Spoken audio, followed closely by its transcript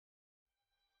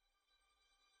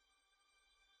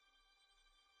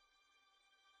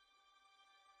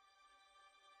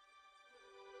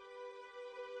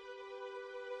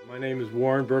My name is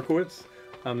Warren Berkowitz.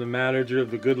 I'm the manager of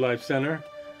the Good Life Center.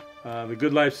 The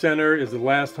Good Life Center is the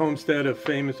last homestead of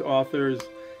famous authors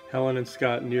Helen and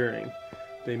Scott Nearing.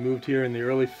 They moved here in the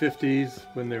early 50s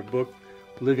when their book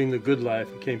Living the Good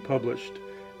Life became published,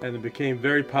 and it became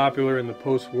very popular in the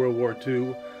post-World War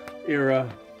II era,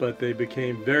 but they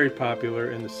became very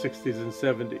popular in the 60s and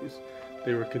 70s.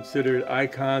 They were considered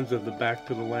icons of the Back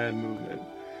to the Land movement.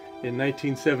 In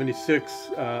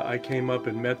 1976, I came up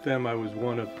and met them. I was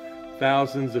one of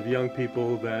thousands of young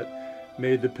people that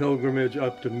made the pilgrimage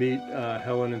up to meet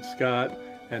Helen and Scott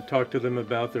and talk to them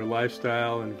about their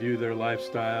lifestyle and view their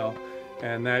lifestyle.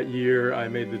 And that year I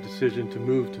made the decision to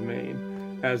move to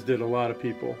Maine, as did a lot of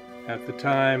people. At the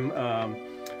time,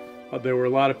 there were a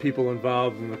lot of people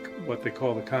involved in what they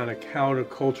call the kind of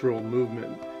countercultural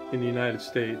movement in the United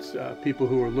States, people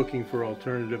who were looking for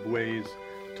alternative ways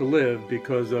to live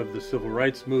because of the civil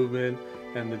rights movement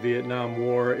and the Vietnam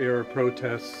War era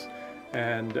protests.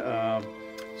 And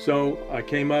so I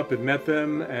came up and met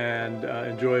them and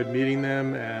enjoyed meeting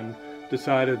them and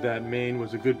decided that Maine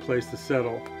was a good place to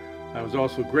settle. I was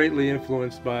also greatly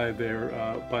influenced by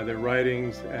their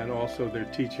writings and also their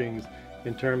teachings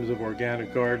in terms of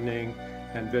organic gardening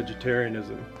and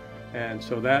vegetarianism. And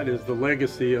so that is the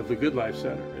legacy of the Good Life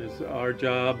Center. Is our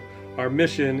job, our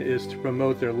mission is to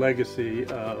promote their legacy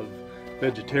of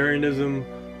vegetarianism,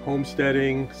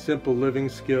 homesteading, simple living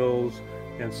skills,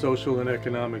 and social and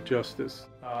economic justice.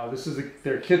 This is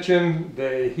their kitchen.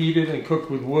 They heated and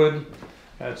cooked with wood,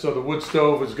 and so the wood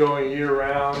stove was going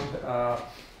year-round.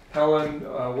 Helen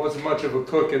wasn't much of a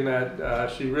cook in that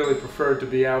she really preferred to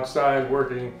be outside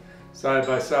working side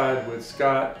by side with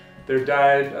Scott. Their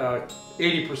diet,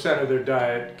 80% of their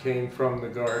diet came from the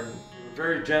garden. They were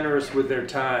very generous with their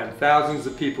time. Thousands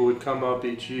of people would come up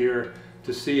each year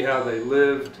to see how they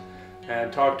lived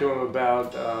and talk to them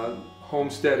about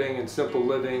homesteading and simple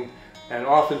living. And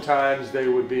oftentimes they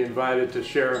would be invited to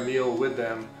share a meal with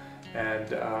them. And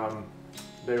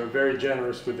they were very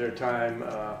generous with their time.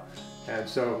 And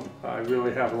so I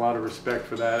really have a lot of respect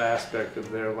for that aspect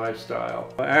of their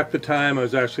lifestyle. At the time, I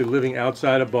was actually living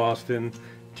outside of Boston,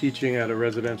 teaching at a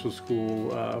residential school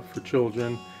for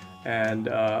children, and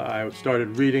I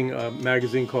started reading a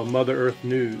magazine called Mother Earth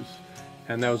News,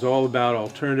 and that was all about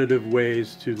alternative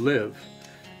ways to live.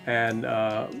 And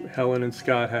Helen and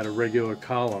Scott had a regular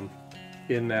column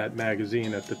in that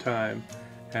magazine at the time.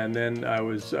 And then I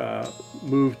was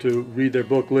moved to read their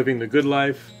book Living the Good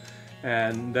Life,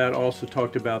 and that also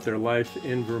talked about their life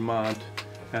in Vermont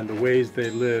and the ways they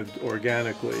lived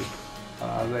organically.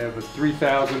 They have a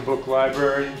 3,000 book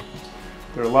library.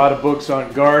 There are a lot of books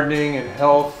on gardening and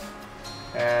health,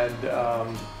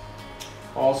 and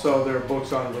also there are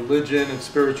books on religion and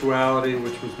spirituality,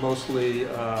 which was mostly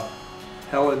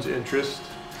Helen's interest.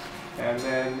 And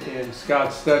then in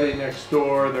Scott's study next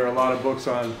door, there are a lot of books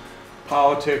on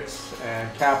politics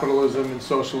and capitalism and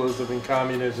socialism and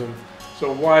communism.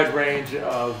 So a wide range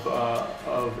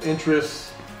of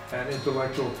interests and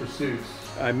intellectual pursuits.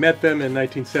 I met them in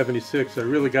 1976. I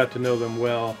really got to know them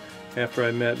well after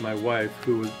I met my wife,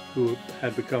 who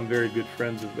had become very good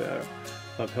friends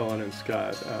of Helen and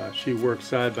Scott. She worked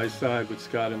side by side with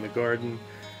Scott in the garden,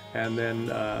 and then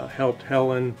helped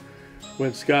Helen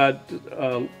when Scott's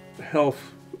health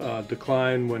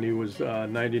declined when he was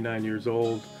 99 years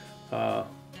old.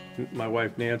 My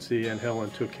wife Nancy and Helen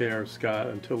took care of Scott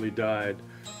until he died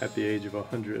at the age of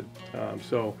 100.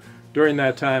 So during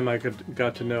that time I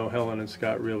got to know Helen and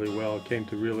Scott really well, came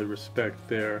to really respect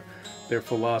their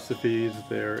philosophies,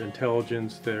 their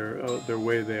intelligence, their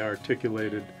way they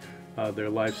articulated their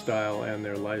lifestyle and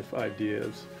their life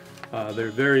ideas. They're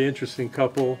a very interesting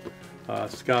couple.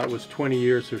 Scott was 20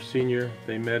 years her senior.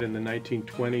 They met in the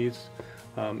 1920s.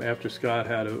 After Scott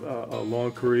had a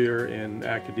long career in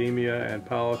academia and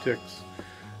politics.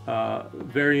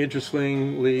 Very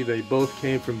interestingly, they both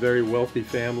came from very wealthy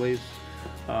families,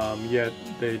 yet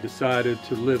they decided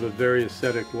to live a very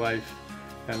ascetic life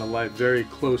and a life very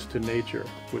close to nature,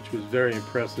 which was very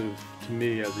impressive to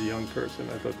me as a young person.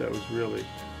 I thought that was really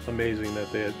amazing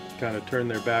that they had kind of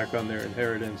turned their back on their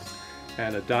inheritance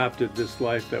and adopted this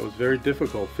life that was very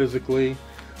difficult physically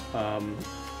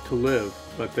to live,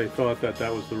 but they thought that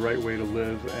that was the right way to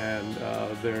live, and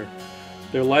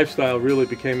their lifestyle really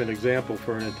became an example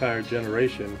for an entire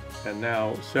generation, and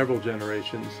now several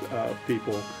generations of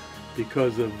people,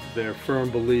 because of their firm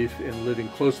belief in living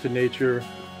close to nature,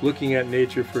 looking at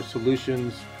nature for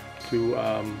solutions to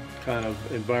kind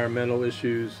of environmental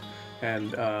issues,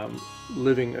 and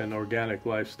living an organic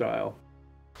lifestyle.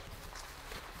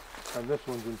 And this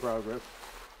one's in progress.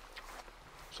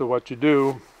 So what you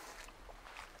do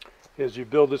is you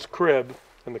build this crib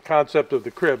And the concept of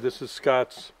the crib, this is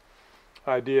Scott's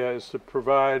idea, is to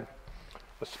provide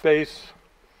a space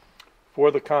for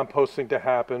the composting to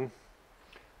happen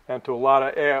and to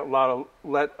let a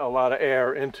lot of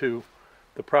air into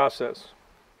the process.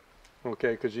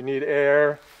 Okay, because you need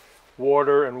air,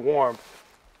 water, and warmth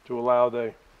to allow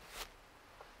the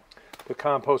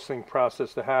composting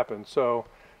process to happen. So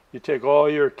you take all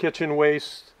your kitchen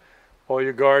waste, all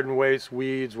your garden waste,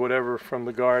 weeds, whatever from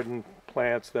the garden,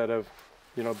 plants that have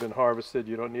been harvested,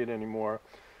 you don't need anymore.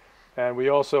 And we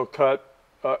also cut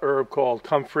a herb called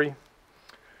comfrey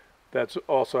that's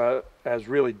also has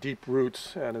really deep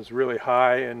roots and is really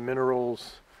high in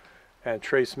minerals and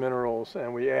trace minerals,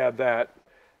 and we add that.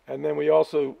 And then we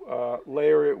also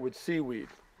layer it with seaweed.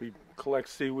 We collect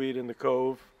seaweed in the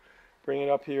cove, bring it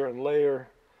up here and layer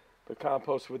the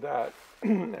compost with that.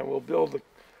 And we'll build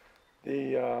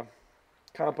the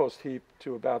compost heap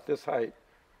to about this height,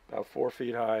 about 4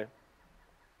 feet high.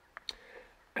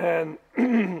 And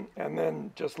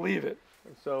then just leave it.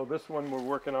 And so this one we're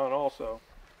working on also.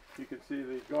 You can see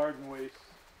the garden waste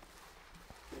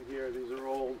in here. These are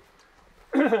old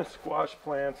squash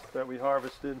plants that we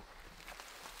harvested.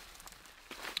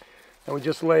 And we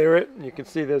just layer it, and you can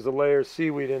see there's a layer of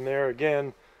seaweed in there.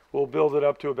 Again, we'll build it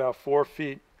up to about 4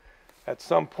 feet. At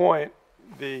some point,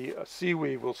 the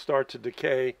seaweed will start to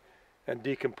decay and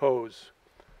decompose.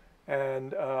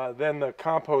 And then the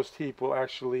compost heap will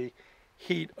actually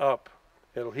heat up.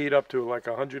 It'll heat up to like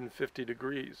 150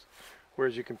 degrees,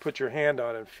 whereas you can put your hand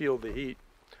on it and feel the heat.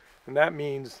 And that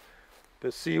means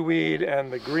the seaweed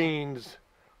and the greens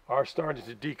are starting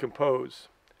to decompose.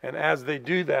 And as they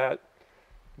do that,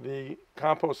 the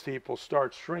compost heap will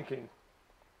start shrinking.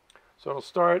 So it'll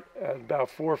start at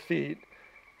about 4 feet,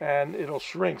 and it'll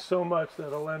shrink so much that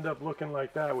it'll end up looking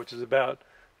like that, which is about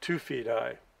 2 feet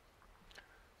high.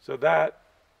 So that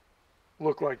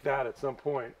looked like that at some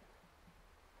point.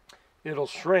 It'll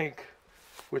shrink,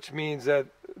 which means that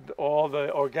all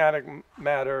the organic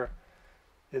matter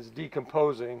is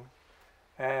decomposing,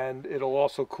 and it'll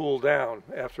also cool down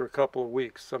after a couple of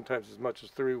weeks, sometimes as much as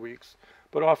 3 weeks,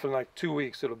 but often like 2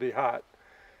 weeks it'll be hot.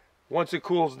 Once it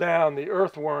cools down, the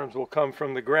earthworms will come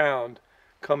from the ground,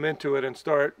 come into it and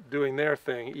start doing their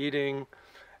thing, eating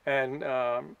and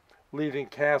leaving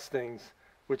castings,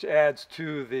 which adds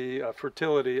to the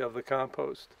fertility of the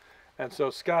compost. And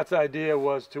so Scott's idea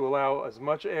was to allow as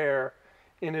much air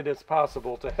in it as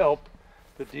possible to help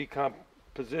the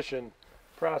decomposition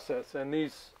process. And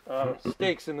these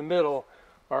stakes in the middle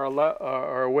are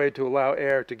a way to allow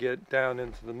air to get down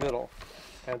into the middle.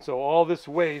 And so all this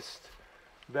waste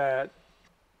that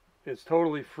is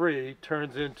totally free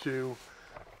turns into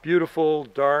beautiful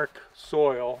dark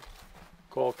soil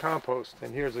called compost.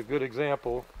 And here's a good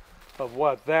example of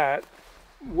what that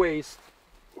waste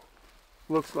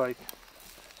looks like.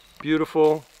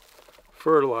 Beautiful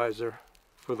fertilizer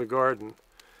for the garden.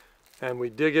 And we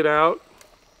dig it out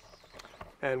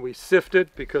and we sift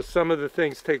it, because some of the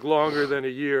things take longer than a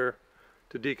year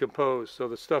to decompose. So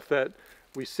the stuff that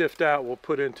we sift out we'll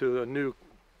put into a new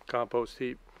compost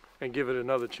heap and give it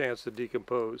another chance to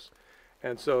decompose.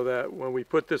 And so that when we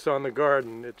put this on the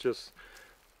garden, it's just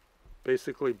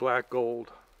basically black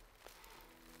gold.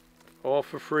 All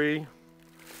for free.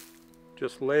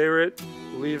 Just layer it,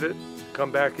 leave it,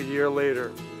 come back a year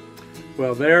later.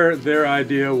 Well, their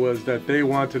idea was that they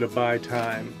wanted to buy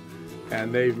time,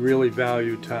 and they really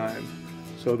value time,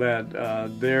 so that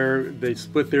they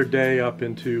split their day up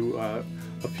into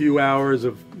a few hours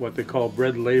of what they call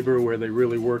bread labor, where they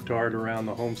really worked hard around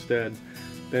the homestead.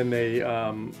 Then they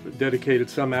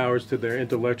dedicated some hours to their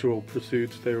intellectual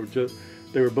pursuits. They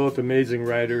were both amazing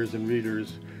writers and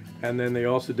readers. And then they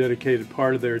also dedicated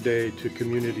part of their day to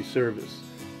community service.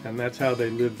 And that's how they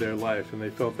lived their life. And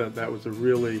they felt that that was a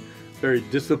really very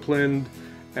disciplined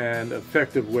and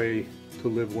effective way to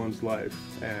live one's life.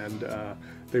 And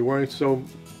they weren't so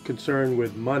concerned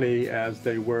with money as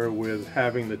they were with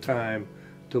having the time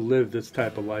to live this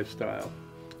type of lifestyle.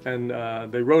 And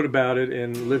they wrote about it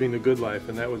in Living the Good Life,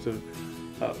 and that was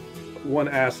one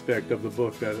aspect of the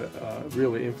book that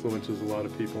really influences a lot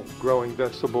of people. Growing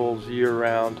vegetables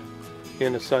year-round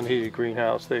in a sun-heated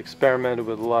greenhouse. They experimented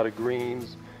with a lot of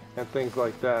greens and things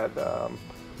like that.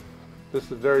 This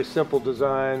is a very simple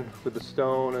design with the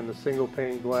stone and the single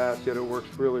pane glass, yet it works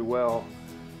really well.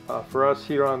 For us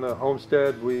here on the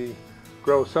homestead, we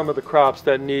grow some of the crops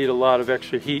that need a lot of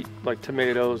extra heat, like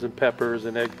tomatoes and peppers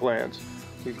and eggplants.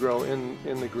 We grow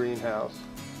in the greenhouse.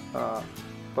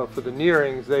 But for the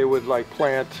Nearings, they would like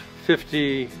plant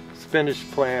 50 spinach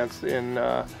plants in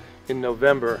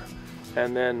November,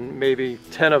 and then maybe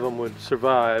 10 of them would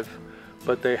survive.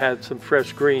 but they had some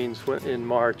fresh greens in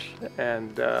March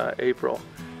and April.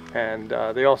 And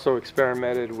they also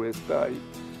experimented with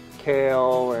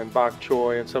kale and bok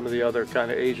choy and some of the other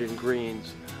kind of Asian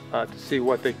greens to see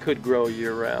what they could grow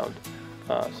year-round.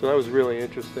 So that was a really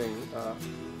interesting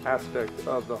aspect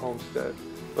of the homestead.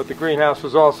 But the greenhouse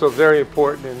was also very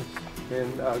important in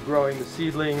growing the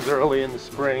seedlings early in the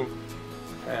spring.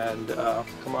 And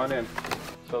come on in.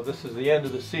 So this is the end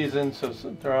of the season, so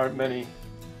there aren't many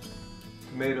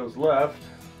tomatoes left.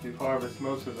 We've harvested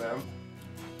most of them.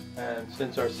 And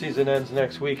since our season ends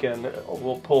next weekend,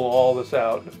 we'll pull all this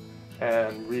out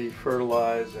and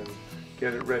re-fertilize and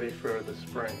get it ready for the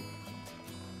spring.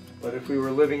 But if we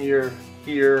were living here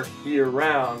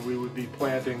year-round, we would be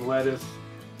planting lettuce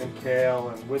and kale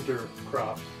and winter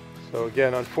crops. So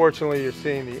again, unfortunately, you're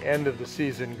seeing the end of the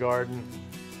season garden.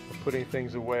 We're putting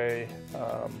things away,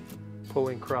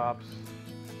 pulling crops,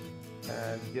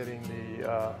 and getting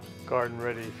the garden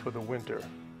ready for the winter.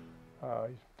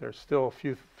 There's still a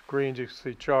few greens you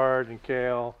see, chard and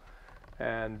kale,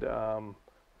 and a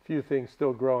few things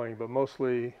still growing, but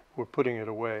mostly we're putting it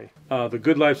away. The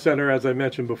Good Life Center, as I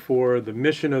mentioned before, the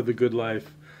mission of the Good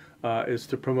Life is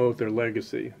to promote their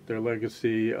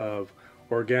legacy of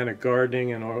organic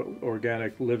gardening and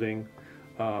organic living,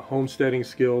 homesteading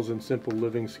skills and simple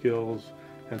living skills,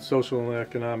 and social and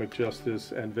economic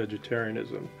justice and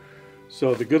vegetarianism.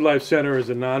 So the Good Life Center is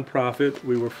a nonprofit.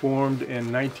 We were formed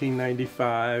in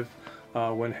 1995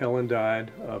 when Helen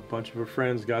died. A bunch of her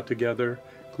friends got together,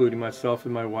 including myself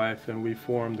and my wife, and we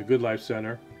formed the Good Life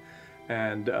Center.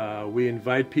 And we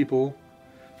invite people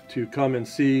to come and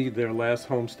see their last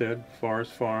homestead,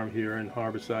 Forest Farm, here in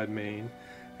Harborside, Maine.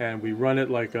 And we run it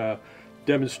like a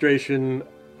demonstration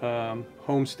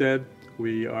homestead.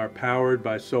 We are powered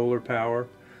by solar power.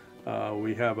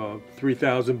 We have a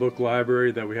 3,000 book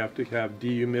library that we have to have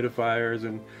dehumidifiers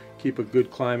and keep a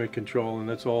good climate control, and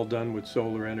that's all done with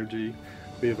solar energy.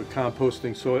 We have a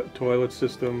composting toilet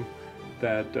system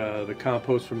that the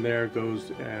compost from there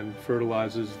goes and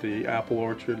fertilizes the apple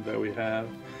orchard that we have.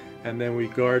 And then we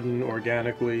garden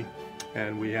organically,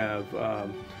 and we have,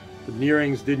 the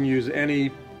Nearings didn't use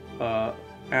any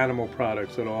animal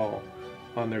products at all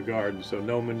on their garden, so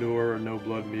no manure or no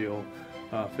blood meal,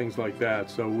 things like that.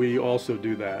 So we also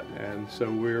do that, and so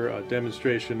we're a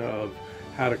demonstration of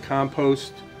how to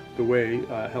compost the way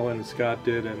Helen and Scott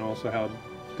did, and also how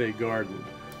they gardened.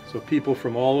 So people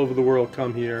from all over the world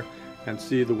come here and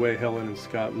see the way Helen and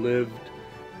Scott lived,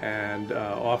 and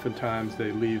oftentimes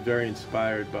they leave very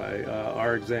inspired by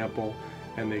our example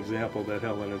and the example that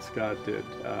Helen and Scott did.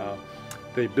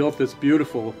 They built this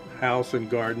beautiful house and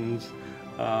gardens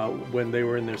when they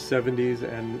were in their 70s,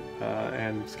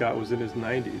 and Scott was in his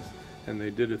 90s, and they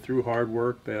did it through hard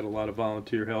work. They had a lot of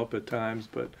volunteer help at times,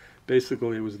 but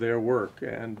basically it was their work,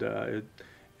 and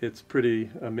it's pretty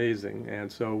amazing.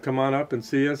 And so come on up and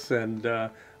see us, and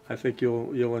I think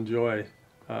you'll enjoy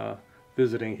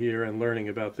visiting here and learning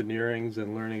about the Nearings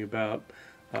and learning about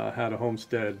how to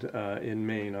homestead in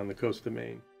Maine, on the coast of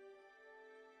Maine.